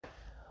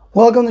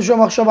Welcome to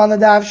Shomach Shav on the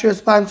Daf Shir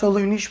sponsor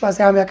Nishmas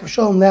Yirmiyah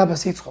Shalom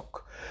Le'abas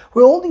Yitzchok.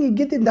 We're holding a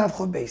Gittin Daf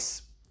Chod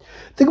Beis.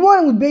 The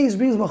Gemara with Beis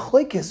brings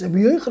Machlekes Rabbi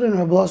Yochanan and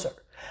Rabbi Elazar.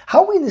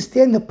 How we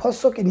understand the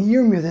pasuk in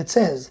Yirmiyah that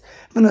says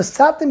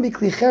V'nosatem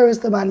b'kli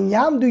cheres l'man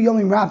yamdu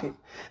yomim rabim,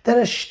 that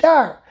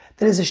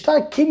is a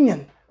shtar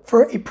kinyan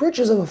for a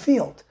purchase of a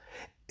field.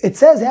 It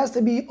says it has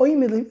to be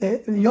yomim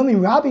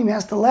rabim,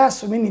 has to last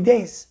for many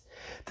days.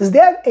 Does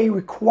that have a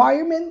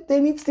requirement that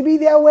it needs to be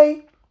that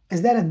way?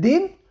 Is that a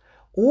din?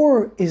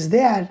 Or is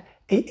that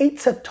a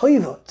eitzah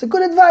toiva? It's a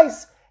good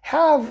advice.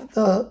 Have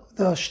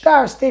the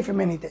shtar stay for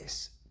many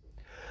days.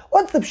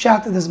 What's the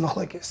pshat of this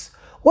machlekes?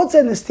 What's the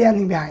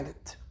understanding behind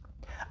it?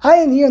 I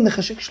am here in the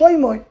Cheshik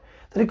Shloimoy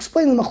that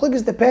explains the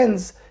machlekes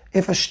depends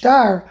if a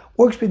shtar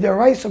works with their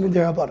rice or with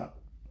their rabbanon.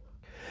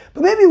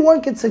 But maybe one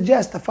could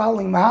suggest the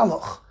following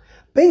mahalach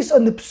based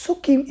on the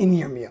psukim in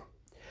Yirmiyah.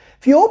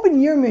 If you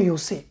open Yirmiyah, you'll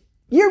see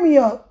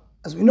Yirmiyah,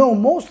 as we know,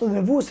 most of the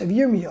nevuahs of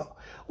Yirmiyah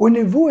were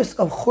nevuahs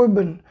of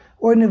churban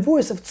or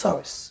nevuahs of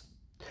tzaros.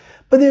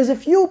 But there's a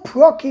few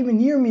prokim in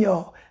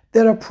Yirmiyah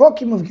that are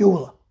prokim of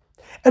Geula.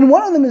 And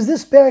one of them is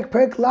this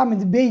Perek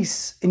Lamed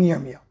Beis in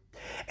Yirmiyah.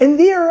 And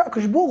there,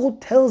 HaKadosh Baruch Hu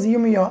tells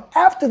Yirmiyah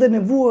after the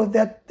nevuah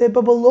that the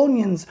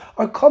Babylonians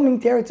are coming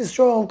to Eretz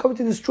Yisrael, coming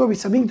to destroy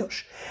Beis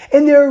Hamikdash,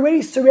 and they're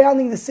already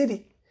surrounding the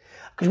city.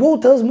 HaKadosh Baruch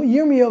Hu tells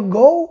Yirmiyah,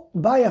 go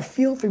buy a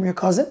field from your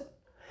cousin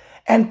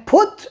and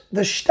put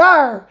the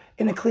shtar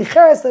in a kli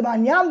cheres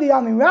leman yamdu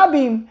yomim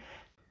rabim.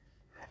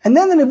 And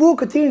then the Nevuah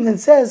continues and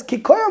says, Ki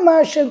koyom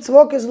Hashem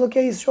tzvokes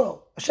elokei Yisrael.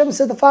 Hashem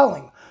said the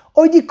following,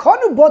 there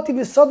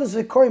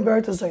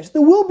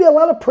will be a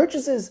lot of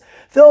purchases.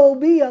 There will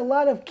be a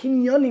lot of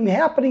kinyonim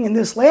happening in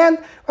this land.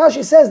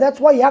 Rashi says that's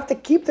why you have to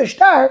keep the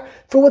shtar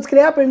for what's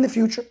going to happen in the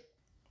future.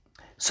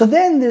 So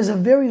then there's a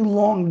very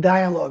long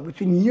dialogue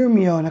between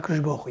Yirmiyah and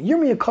HaKadosh Baruch Hu.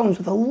 Yirmiyah comes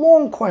with a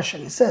long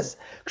question. He says,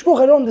 HaKadosh Baruch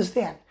Hu, I don't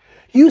understand.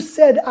 You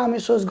said Am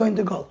Yisrael is going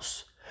to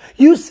Golus.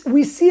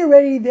 We see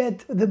already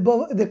that the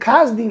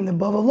Kasdim, the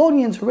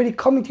Babylonians, are already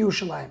coming to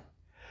Yerushalayim.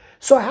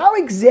 So how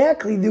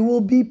exactly there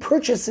will be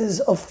purchases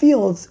of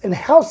fields and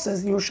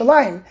houses in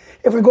Yerushalayim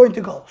if we're going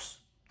to Golus?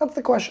 That's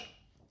the question.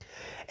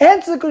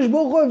 Answer the Kodesh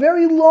Baruch Hu, a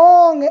very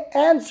long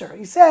answer.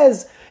 He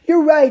says,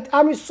 you're right,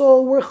 Am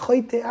Yisrael were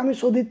chayte, Am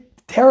Yisrael did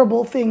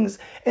terrible things,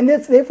 and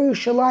therefore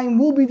Yerushalayim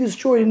will be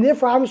destroyed, and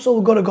therefore Am Yisrael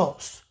will go to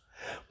Golus.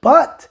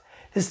 But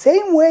the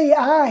same way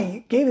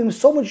I gave him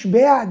so much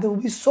bad, there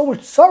will be so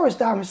much sorrows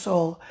to Am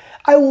Yisrael,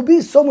 I will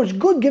be so much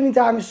good giving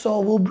to Am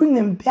Yisrael, will bring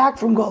them back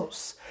from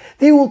Golus.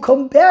 They will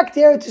come back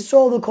to Eretz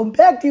Yisrael, they'll come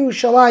back to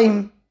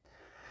Yerushalayim.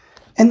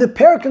 And the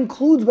pair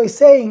concludes by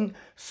saying,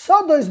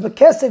 Sados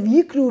b'kesev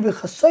yikru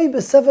v'chasoy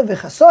b'sefa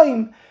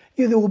v'chasoyim.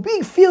 There will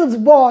be fields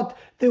bought,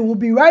 there will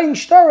be riding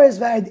shtares,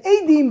 v'ad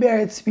eidim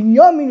beretz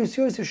v'inyamin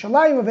v'siros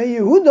Yerushalayim v'ay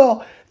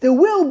Yehuda. There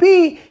will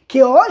be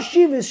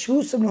ki'oshi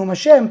v'shvusam nu'am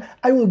Hashem.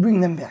 I will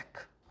bring them back.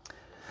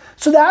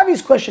 So the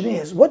obvious question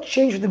is, what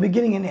changed from the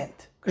beginning and end?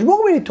 Because we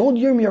already told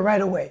Yirmiyah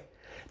right away,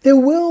 there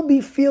will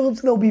be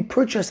fields that will be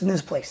purchased in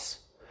this place.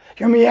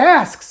 Yirmiyah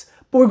asks,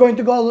 but we're going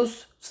to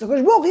Golus. So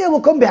the Baruch Hu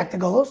will come back to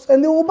Golus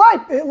and they will buy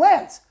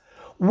lands.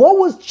 What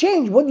was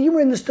changed? What did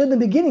Yirmiyah understood in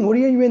the beginning? What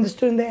did Yirmiyah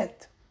understood in the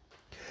end?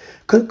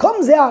 Because it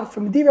comes out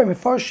from Divrei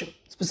Mefarshim,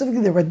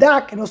 specifically the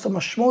Radak and also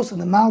Mashmos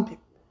and the Malbim,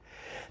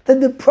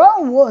 that the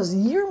problem was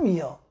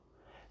Yirmiyah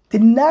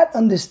did not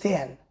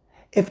understand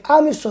if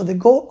Am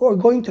Yisrael are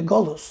going to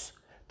Golus,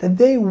 that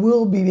they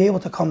will be able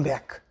to come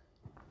back.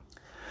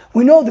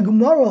 We know the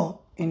Gemara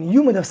in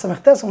Yumad of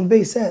Samech Tesson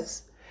Bey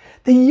says,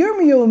 the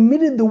Yirmiyah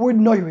omitted the word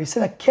Noyer. He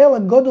said, Akel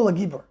HaGodol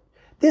HaGibor.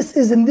 This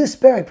is in this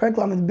Perek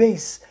Lamed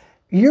Beis.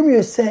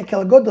 Yirmiyah said,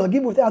 Akel HaGodol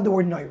HaGibor without the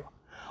word Noyer.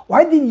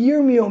 Why did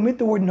Yirmiyah omit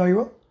the word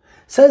Noyer?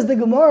 Says the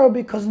Gemara,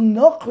 because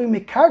Nochri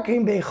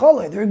Mekarkeim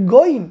Beicholei, they're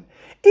going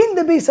in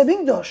the Beis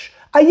Hamikdash.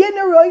 Ayen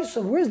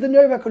Eroisav, where's the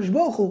Noyer of HaKadosh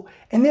Baruch Hu?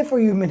 And therefore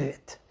you omitted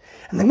it.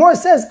 And the Gemara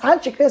says,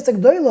 Anshe Knesset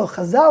Gdoilo,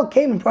 Chazal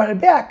came and brought it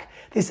back.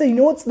 They say, you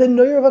know what's the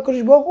Noyer of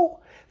HaKadosh Baruch Hu?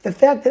 The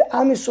fact that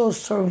Am Yisrael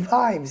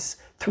survives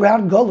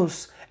throughout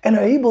Golus and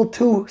are able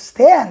to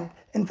stand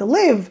and to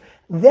live,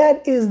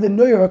 that is the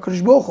Noyer of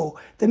HaKadosh Baruch Hu.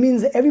 That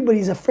means that everybody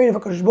is afraid of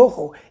HaKadosh Baruch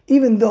Hu,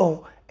 even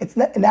though it's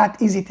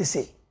not easy to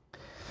see.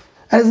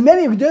 And as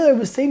many of G'dolei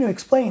Rebbeinu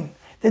explain,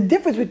 the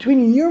difference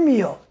between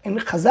Yirmiyah and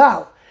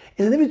Chazal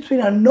is the difference between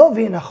a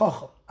Novi and a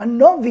Chacham. A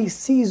Novi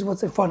sees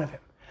what's in front of him.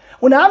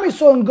 When Am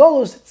Yisrael in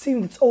Golus, it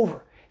seems it's over.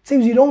 It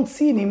seems you don't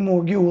see any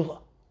more Geula.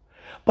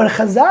 But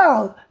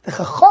Chazal, the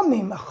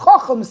Chachamim, a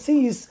Chacham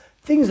sees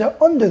things that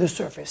are under the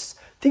surface,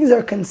 things that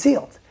are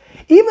concealed.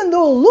 Even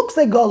though it looks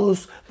like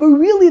Golus, but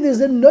really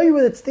there's a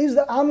Noyer that stays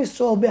with Am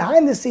Yisrael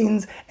behind the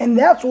scenes, and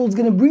that's what's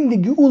going to bring the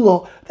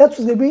Geula, that's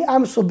what's going to bring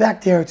Am Yisrael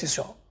back to Eretz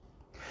Yisrael.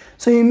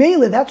 So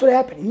Yirmiyah, that's what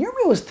happened.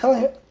 Yirmiyah was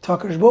telling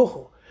HaKadosh Baruch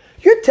Hu,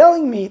 you're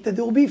telling me that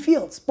there will be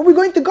fields, but we're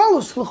going to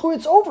Golus,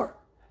 it's over.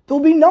 There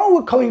will be no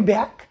one coming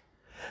back.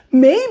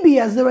 Maybe,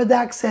 as the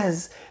Radak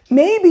says,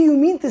 maybe you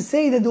mean to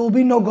say that there will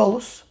be no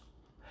Golus.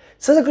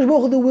 Says HaKadosh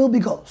Baruch Hu, there will be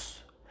Golus.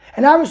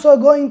 and Am Yisrael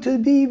are going to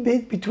be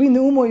between the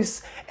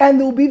Umois, and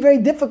it will be very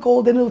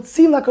difficult, and it will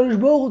seem like HaKadosh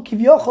Baruch Hu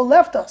Kivyochel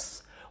left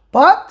us.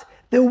 But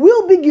there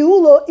will be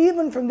Geula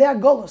even from that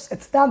Golus.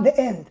 It's not the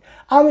end.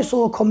 Am Yisrael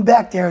will come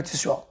back to Eretz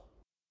Yisrael.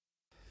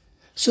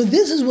 So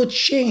this is what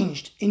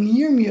changed in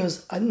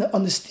Yirmiyah's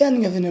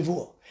understanding of the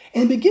Nevuah.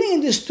 In the beginning, he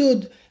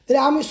understood that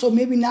Am Yisrael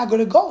maybe not go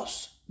to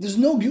Golus. There's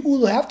no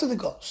Geula after the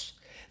Golus.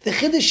 The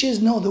Chiddush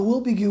is, no, there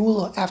will be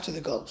Geula after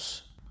the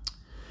Golus.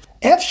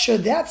 Efsha,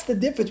 that's the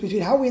difference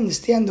between how we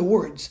understand the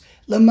words.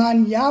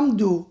 Laman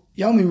Yamdu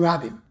Yomim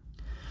Rabim.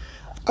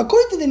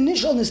 According to the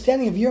initial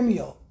understanding of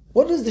Yirmiyah,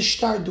 what is the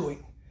shtar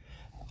doing?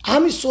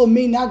 Am Yisrael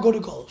may not go to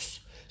Golus.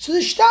 So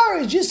the shtar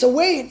is just a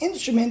way, an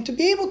instrument, to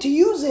be able to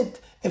use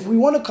it. If we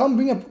want to come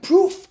bring up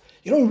proof,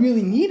 you don't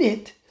really need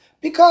it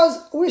because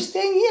we're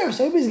staying here.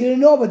 So everybody's going to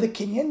know about the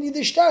Kinyan.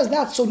 The shtar is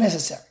not so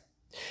necessary.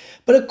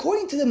 But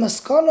according to the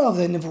maskana of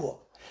the Nevuah,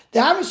 the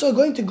Am Yisrael are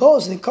going to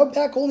Golus and they come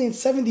back only in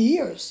 70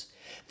 years.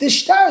 The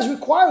shtar is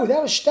required.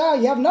 Without a shtar,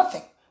 you have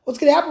nothing. What's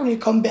going to happen when you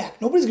come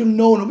back? Nobody's going to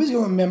know. Nobody's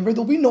going to remember.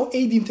 There'll be no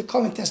Eidim to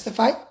come and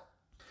testify.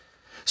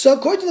 So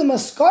according to the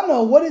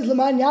maskana, what is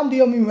Laman Yamdi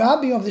Yomim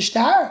Rabim of the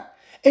shtar?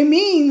 It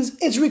means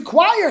it's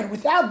required.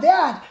 Without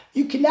that,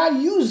 you cannot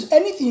use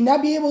anything. You'll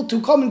not be able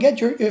to come and get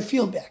your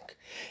field back.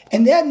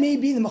 And that may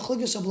be the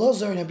Machlokes of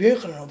Lozar and Rabbi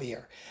Yochanan over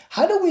here.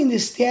 How do we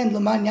understand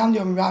Laman Yamdi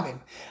Yomim Rabim?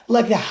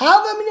 Like the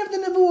Havamin of the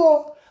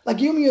Nevuah, like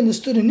Yirmiyah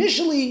understood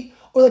initially,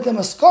 or like the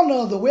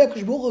Maskana, the way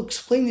HaKadosh Baruch Hu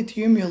explained it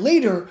to Yirmiyah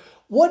later,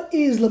 what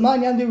is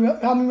Laman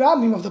Yamdi Yomim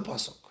Rabim of the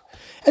Pasuk?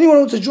 Anyone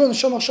who wants to join the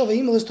Shomachshava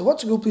email list to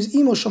WhatsApp group, please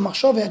email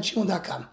shomachshava@gmail.com.